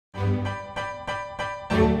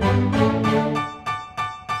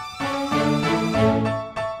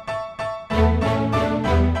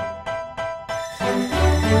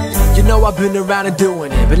I've been around and doing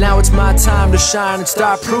it, but now it's my time to shine and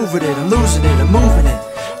start proving it. I'm losing it, I'm moving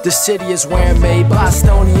it. The city is where I'm made,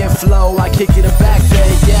 Bostonian flow, I kick it in back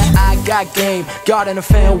day. Yeah, I got game, God in a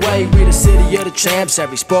fan way. We the city of the champs,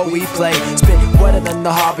 every sport we play. Spit wetter than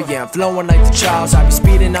the harbor, yeah, I'm flowing like the Charles. I be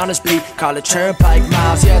speeding on this beat, call it Turnpike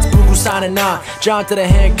Miles. Yeah, it's Bugle signing on, John to the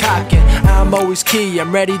Hancock, and I'm always key,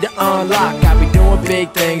 I'm ready to unlock. I be doing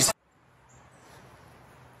big things.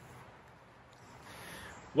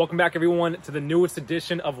 Welcome back, everyone, to the newest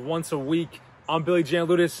edition of Once a Week. I'm Billy Jan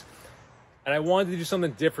Ludis, and I wanted to do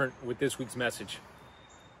something different with this week's message.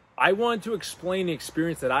 I wanted to explain the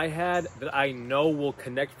experience that I had that I know will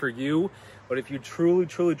connect for you, but if you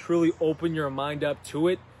truly open your mind up to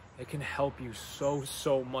it, it can help you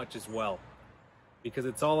so much as well. Because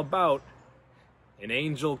it's all about an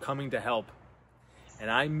angel coming to help. And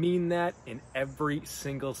I mean that in every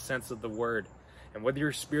single sense of the word. And whether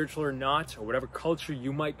you're spiritual or not, or whatever culture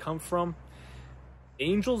you might come from,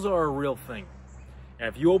 angels are a real thing. And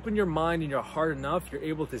if you open your mind and your heart enough, you're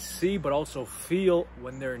able to see but also feel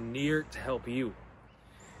when they're near to help you.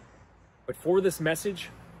 But for this message,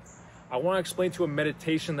 I want to explain to you a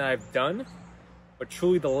meditation that I've done, but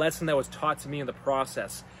truly the lesson that was taught to me in the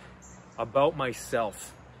process about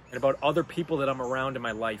myself and about other people that I'm around in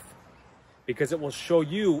my life. Because it will show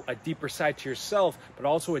you a deeper side to yourself, but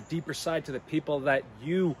also a deeper side to the people that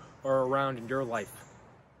you are around in your life.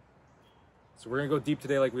 So we're going to go deep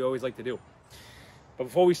today like we always like to do. But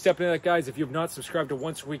before we step into that, guys, if you have not subscribed to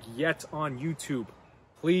Once a Week yet on YouTube,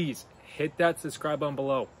 please hit that subscribe button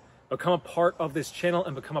below. Become a part of this channel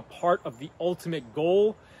and become a part of the ultimate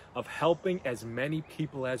goal of helping as many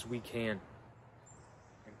people as we can.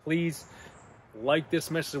 And please like this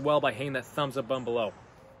message as well by hitting that thumbs up button below.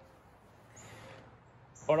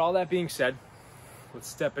 But all that being said, let's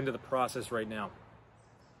step into the process right now.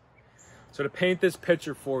 So to paint this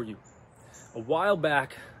picture for you, a while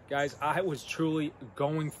back, guys, I was truly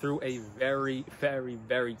going through a very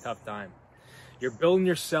tough time. You're building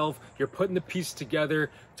yourself, you're putting the pieces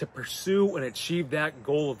together to pursue and achieve that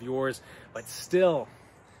goal of yours, but still,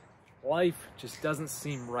 life just doesn't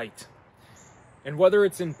seem right. And whether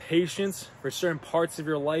it's impatience for certain parts of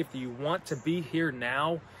your life that you want to be here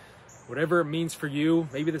now, whatever it means for you,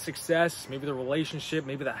 maybe the success, maybe the relationship,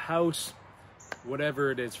 maybe the house,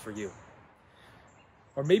 whatever it is for you.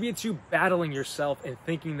 Or maybe it's you battling yourself and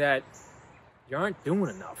thinking that you aren't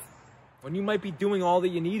doing enough, when you might be doing all that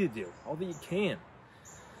you need to do, all that you can.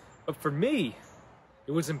 But for me,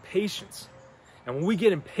 it was impatience. And when we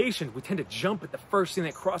get impatient, we tend to jump at the first thing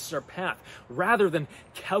that crosses our path, rather than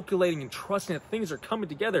calculating and trusting that things are coming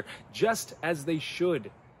together just as they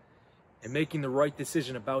should, and making the right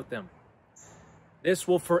decision about them. This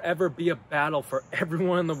will forever be a battle for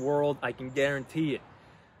everyone in the world, I can guarantee it.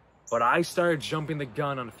 But I started jumping the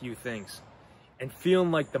gun on a few things and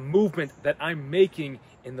feeling like the movement that I'm making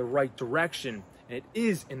in the right direction, and it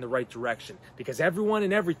is in the right direction, because everyone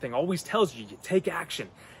and everything always tells you, you take action.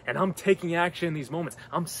 And I'm taking action in these moments.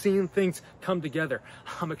 I'm seeing things come together.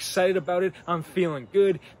 I'm excited about it. I'm feeling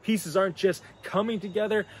good. Pieces aren't just coming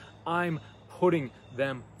together, I'm putting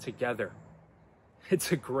them together.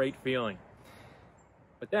 It's a great feeling.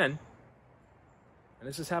 But then, and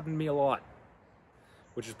this has happened to me a lot,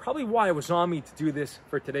 which is probably why it was on me to do this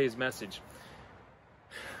for today's message.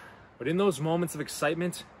 But in those moments of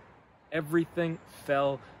excitement, everything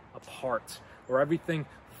fell apart, or everything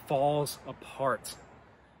falls apart.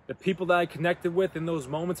 The people that I connected with in those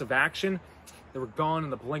moments of action, they were gone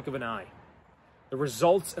in the blink of an eye. The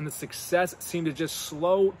results and the success seemed to just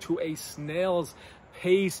slow to a snail's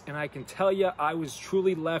pace, and I can tell you, I was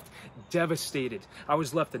truly left devastated. I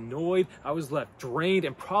was left annoyed, I was left drained,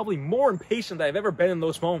 and probably more impatient than I've ever been in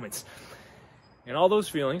those moments. And all those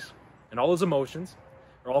feelings and all those emotions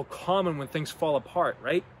are all common when things fall apart,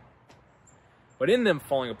 right? But in them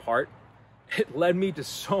falling apart, it led me to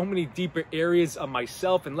so many deeper areas of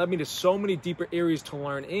myself, and led me to so many deeper areas to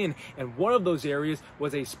learn in. And one of those areas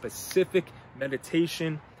was a specific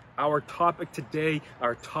meditation, our topic today,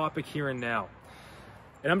 our topic here and now.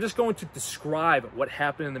 And I'm just going to describe what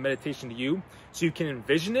happened in the meditation to you so you can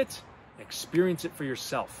envision it and experience it for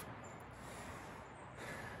yourself.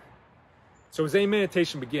 So as a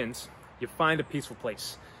meditation begins, you find a peaceful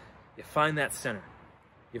place. You find that center.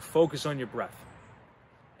 You focus on your breath.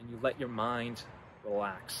 And you let your mind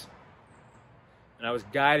relax. And I was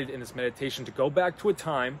guided in this meditation to go back to a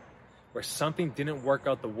time where something didn't work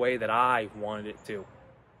out the way that I wanted it to.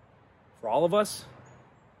 For all of us,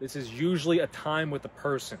 this is usually a time with a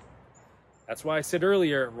person. That's why I said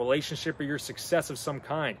earlier, relationship or your success of some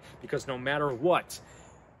kind, because no matter what,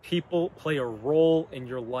 people play a role in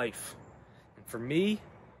your life. And for me,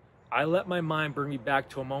 I let my mind bring me back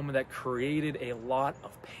to a moment that created a lot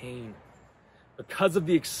of pain because of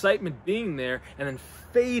the excitement being there and then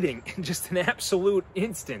fading in just an absolute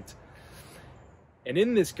instant. And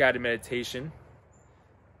in this guided meditation,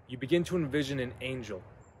 you begin to envision an angel,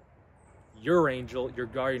 your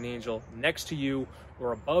guardian angel, next to you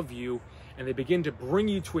or above you, and they begin to bring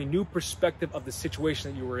you to a new perspective of the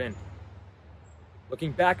situation that you were in.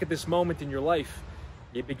 Looking back at this moment in your life,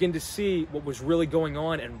 you begin to see what was really going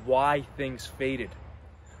on and why things faded.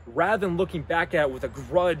 Rather than looking back at it with a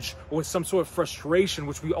grudge or with some sort of frustration,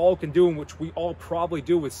 which we all can do and which we all probably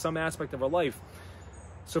do with some aspect of our life.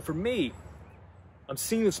 So for me, I'm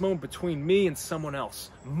seeing this moment between me and someone else,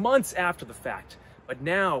 months after the fact, but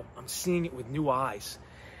now I'm seeing it with new eyes.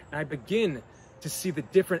 And I begin to see the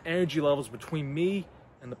different energy levels between me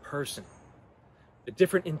and the person, the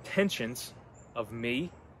different intentions of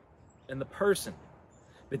me and the person,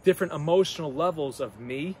 the different emotional levels of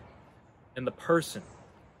me and the person.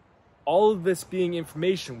 All of this being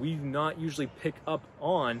information we do not usually pick up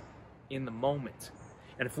on in the moment.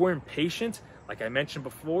 And if we're impatient, like I mentioned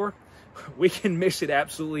before, we can miss it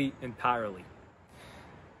absolutely entirely.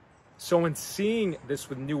 So in seeing this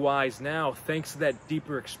with new eyes now, thanks to that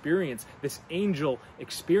deeper experience, this angel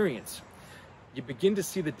experience, you begin to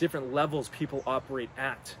see the different levels people operate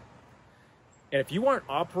at. And if you aren't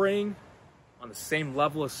operating on the same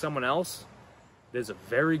level as someone else, there's a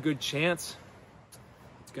very good chance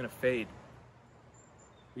it's going to fade.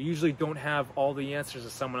 We usually don't have all the answers to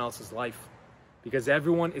someone else's life because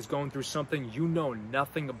everyone is going through something you know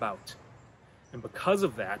nothing about. And because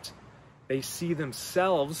of that, they see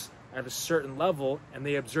themselves at a certain level and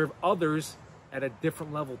they observe others at a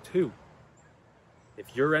different level too.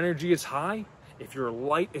 If your energy is high, if your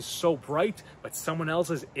light is so bright, but someone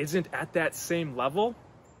else's isn't at that same level,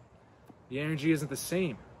 the energy isn't the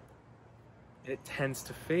same. And it tends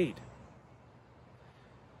to fade.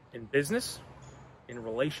 In business, in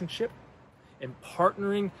relationship, in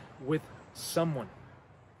partnering with someone.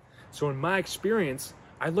 So in my experience,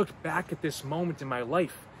 I looked back at this moment in my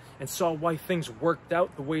life and saw why things worked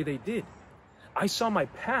out the way they did. I saw my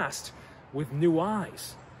past with new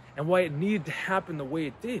eyes and why it needed to happen the way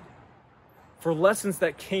it did. For lessons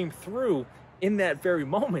that came through in that very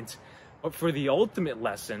moment, but for the ultimate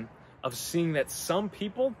lesson of seeing that some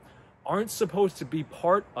people aren't supposed to be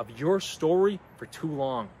part of your story for too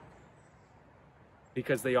long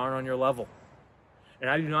because they aren't on your level. And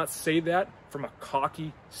I do not say that from a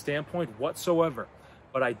cocky standpoint whatsoever,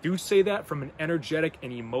 but I do say that from an energetic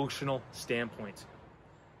and emotional standpoint.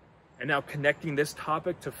 And now connecting this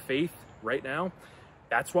topic to faith right now,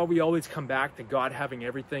 that's why we always come back to God having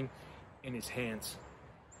everything in his hands.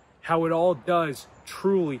 How it all does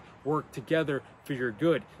truly work together for your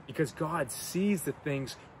good because God sees the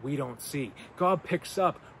things we don't see. God picks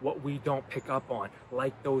up what we don't pick up on,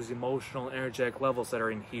 like those emotional and energetic levels that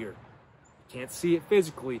are in here. You can't see it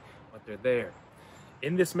physically, but they're there.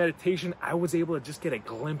 In this meditation, I was able to just get a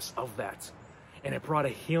glimpse of that. And it brought a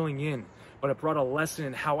healing in, but it brought a lesson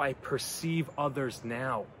in how I perceive others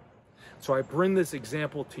now. So I bring this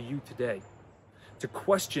example to you today to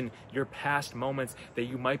question your past moments that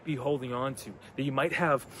you might be holding on to, that you might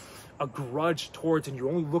have a grudge towards, and you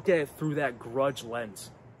only look at it through that grudge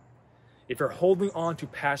lens. If you're holding on to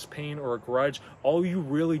past pain or a grudge, all you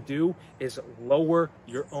really do is lower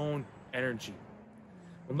your own energy.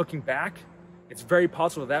 When looking back, it's very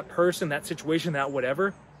possible that person, that situation, that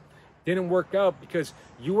whatever, didn't work out because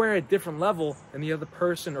you were at a different level than the other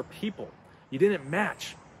person or people. You didn't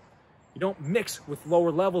match. You don't mix with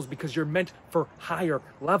lower levels because you're meant for higher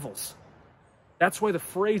levels. That's why the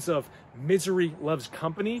phrase of misery loves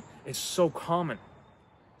company is so common.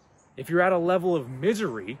 If you're at a level of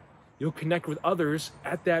misery, you'll connect with others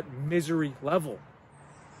at that misery level.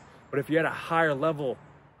 But if you're at a higher level,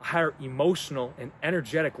 a higher emotional and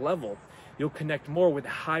energetic level, you'll connect more with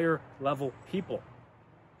higher level people.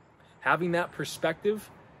 Having that perspective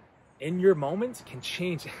in your moment can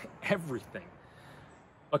change everything,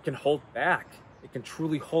 but can hold back. It can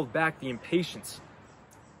truly hold back the impatience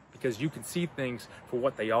because you can see things for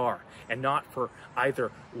what they are and not for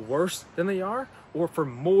either worse than they are or for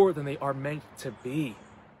more than they are meant to be.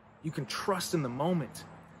 You can trust in the moment.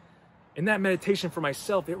 In that meditation for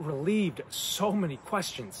myself, it relieved so many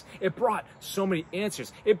questions. It brought so many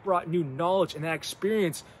answers. It brought new knowledge, and that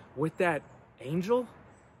experience with that angel,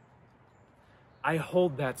 I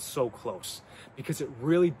hold that so close because it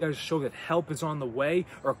really does show that help is on the way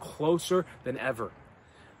or closer than ever.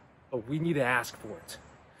 But we need to ask for it.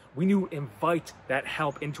 We need to invite that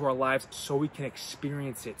help into our lives so we can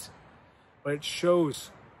experience it. But it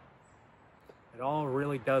shows that it all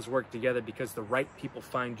really does work together, because the right people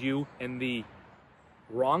find you and the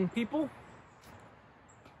wrong people,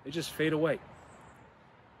 they just fade away.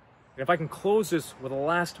 And if I can close this with a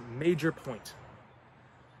last major point,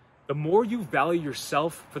 the more you value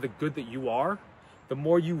yourself for the good that you are, the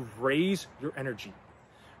more you raise your energy.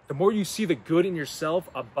 The more you see the good in yourself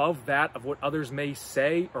above that of what others may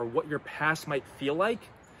say or what your past might feel like,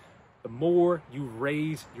 the more you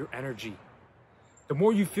raise your energy. The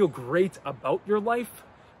more you feel great about your life,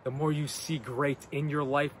 the more you see great in your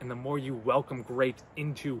life, and the more you welcome great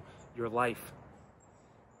into your life.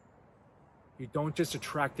 You don't just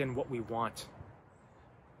attract in what we want.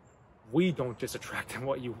 We don't just attract in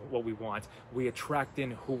what we want. We attract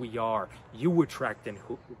in who we are. You attract in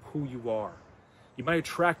who you are. You might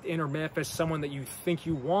attract in or manifest someone that you think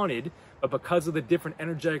you wanted, but because of the different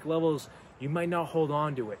energetic levels, you might not hold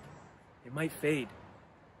on to it. It might fade.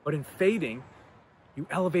 But in fading, you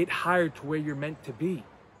elevate higher to where you're meant to be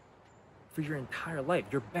for your entire life,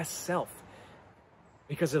 your best self.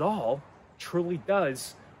 Because it all truly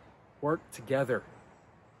does work together.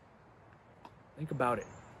 Think about it.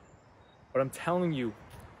 But I'm telling you,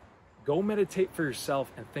 go meditate for yourself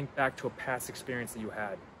and think back to a past experience that you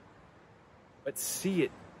had. But see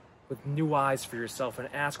it with new eyes for yourself and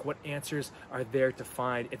ask what answers are there to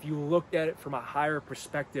find. If you looked at it from a higher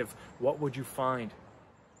perspective, what would you find?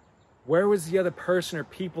 Where was the other person or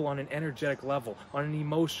people on an energetic level, on an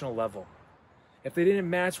emotional level? If they didn't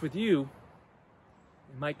match with you,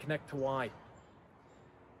 you might connect to why.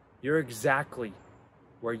 You're exactly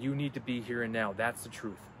where you need to be here and now. That's the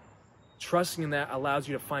truth. Trusting in that allows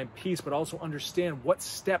you to find peace, but also understand what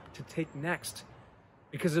step to take next.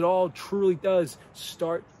 Because it all truly does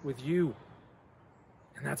start with you.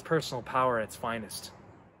 And that's personal power at its finest.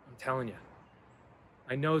 I'm telling you.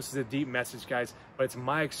 I know this is a deep message, guys, but it's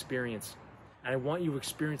my experience. And I want you to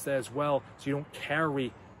experience that as well, so you don't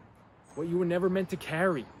carry what you were never meant to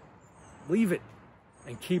carry. Leave it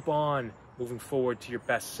and keep on moving forward to your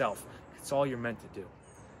best self. It's all you're meant to do.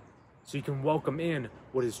 So you can welcome in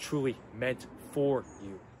what is truly meant for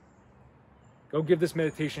you. Go give this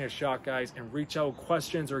meditation a shot, guys, and reach out with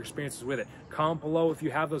questions or experiences with it. Comment below if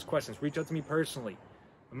you have those questions. Reach out to me personally.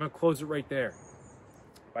 I'm going to close it right there.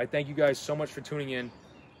 But I thank you guys so much for tuning in.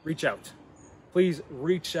 Reach out. Please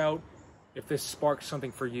reach out if this sparked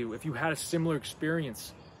something for you. If you had a similar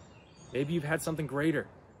experience, maybe you've had something greater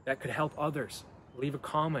that could help others. Leave a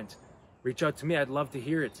comment. Reach out to me. I'd love to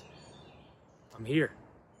hear it. I'm here.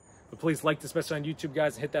 But please like this message on YouTube,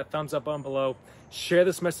 guys, and hit that thumbs up button below. Share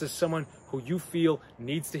this message to someone who you feel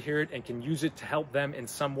needs to hear it and can use it to help them in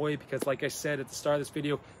some way, because like I said at the start of this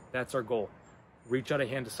video, that's our goal. Reach out a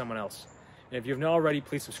hand to someone else. And if you haven't already,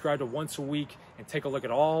 please subscribe to Once a Week and take a look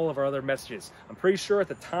at all of our other messages. I'm pretty sure at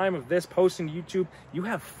the time of this posting to YouTube, you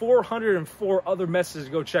have 404 other messages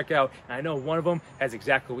to go check out, and I know one of them has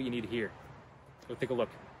exactly what you need to hear. Go take a look.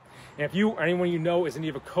 And if you or anyone you know is in need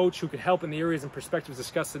of a coach who can help in the areas and perspectives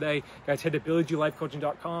discussed today, guys, head to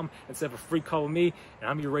BillyGLifeCoaching.com and set up a free call with me, and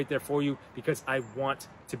I'm here right there for you because I want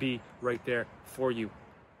to be right there for you.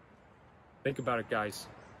 Think about it, guys.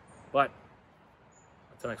 But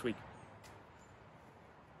until next week.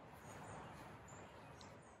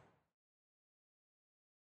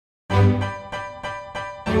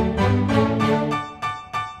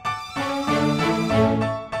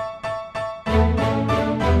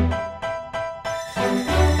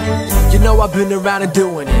 You know I've been around and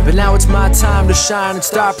doing it, but now it's my time to shine and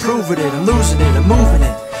start proving it. I'm losing it, I'm moving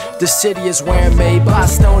it. The city is where I'm made,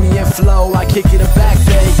 Bostonian flow, I kick it back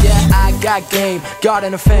there. Yeah, I got game, got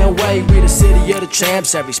in a fan way. We the city of the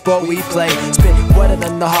champs, every sport we play. Spit wetter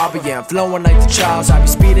than the harbor, yeah, I'm flowing like the Charles. I be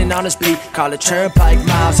speeding on this beat, call it Turnpike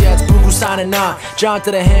Miles. Yeah, it's Boo signing on, John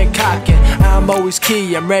to the Hancock, and I'm always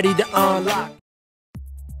key, I'm ready to unlock.